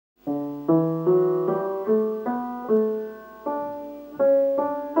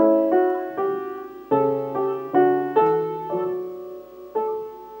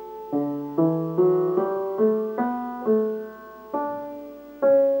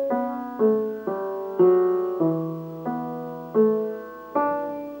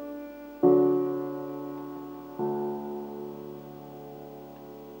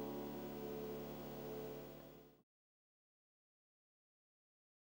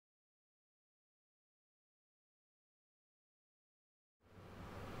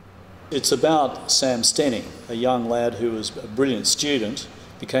It's about Sam Stening, a young lad who was a brilliant student,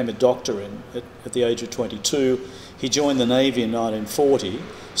 became a doctor at the age of 22. He joined the Navy in 1940,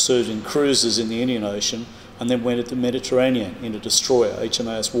 served in cruisers in the Indian Ocean, and then went to the Mediterranean in a destroyer,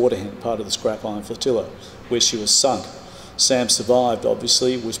 HMAS Waterhen, part of the Scrap Iron Flotilla, where she was sunk. Sam survived,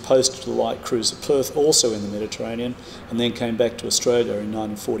 obviously, was posted to the light cruiser Perth, also in the Mediterranean, and then came back to Australia in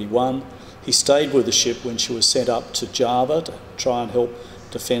 1941. He stayed with the ship when she was sent up to Java to try and help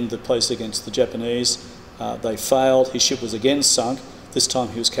defend the place against the Japanese. They failed. His ship was again sunk. This time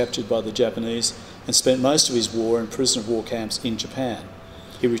he was captured by the Japanese and spent most of his war in prisoner of war camps in Japan.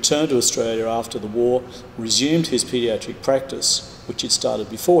 He returned to Australia after the war, resumed his paediatric practice, which he'd started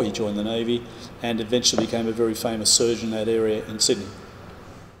before he joined the Navy, and eventually became a very famous surgeon in that area in Sydney.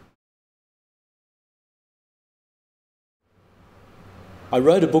 I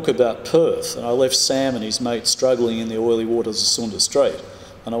wrote a book about Perth, and I left Sam and his mate struggling in the oily waters of Sunda Strait,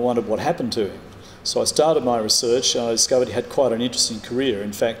 and I wondered what happened to him. So I started my research, and I discovered he had quite an interesting career.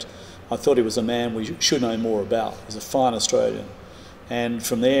 In fact, I thought he was a man we should know more about. He's a fine Australian. And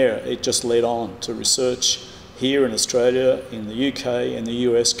from there, it just led on to research here in Australia, in the UK, in the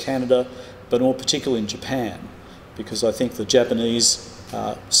US, Canada, but more particularly in Japan, because I think the Japanese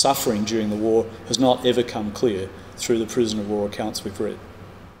suffering during the war has not ever come clear through the prisoner of war accounts we've read.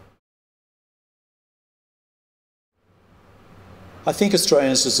 I think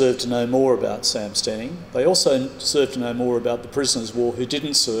Australians deserve to know more about Sam Stening. They also deserve to know more about the prisoners of war who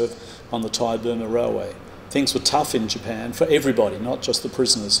didn't serve on the Thai-Burma Railway. Things were tough in Japan for everybody, not just the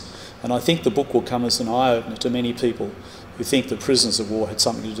prisoners. And I think the book will come as an eye-opener to many people who think that prisoners of war had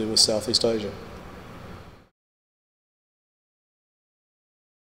something to do with Southeast Asia.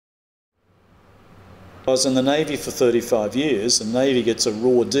 I was in the Navy for 35 years, and the Navy gets a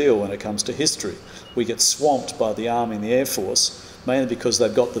raw deal when it comes to history. We get swamped by the Army and the Air Force, mainly because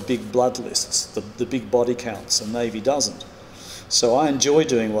they've got the big blood lists, the big body counts, and Navy doesn't. So I enjoy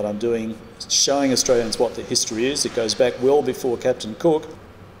doing what I'm doing, showing Australians what the history is. It goes back well before Captain Cook,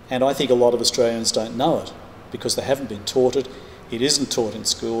 and I think a lot of Australians don't know it because they haven't been taught it. It isn't taught in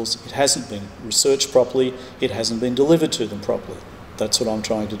schools, it hasn't been researched properly, it hasn't been delivered to them properly. That's what I'm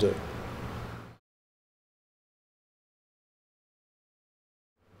trying to do.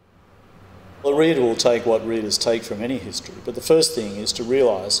 The reader will take what readers take from any history, but the first thing is to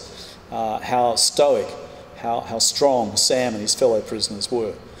realise how stoic, how strong Sam and his fellow prisoners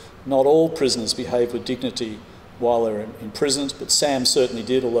were. Not all prisoners behaved with dignity while they were imprisoned, but Sam certainly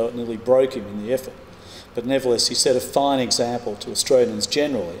did, although it nearly broke him in the effort. But nevertheless, he set a fine example to Australians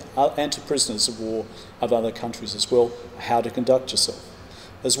generally, and to prisoners of war of other countries as well, how to conduct yourself.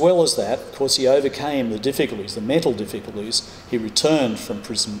 As well as that, of course, he overcame the difficulties, the mental difficulties he returned from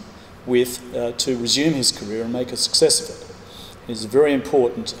prison with to resume his career and make a success of it. He's very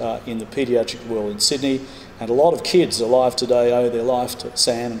important in the paediatric world in Sydney, and a lot of kids alive today owe their life to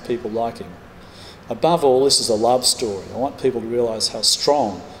Sam and people like him. Above all, this is a love story. I want people to realise how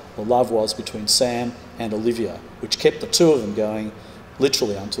strong the love was between Sam and Olivia, which kept the two of them going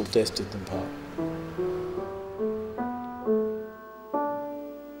literally until death did them part.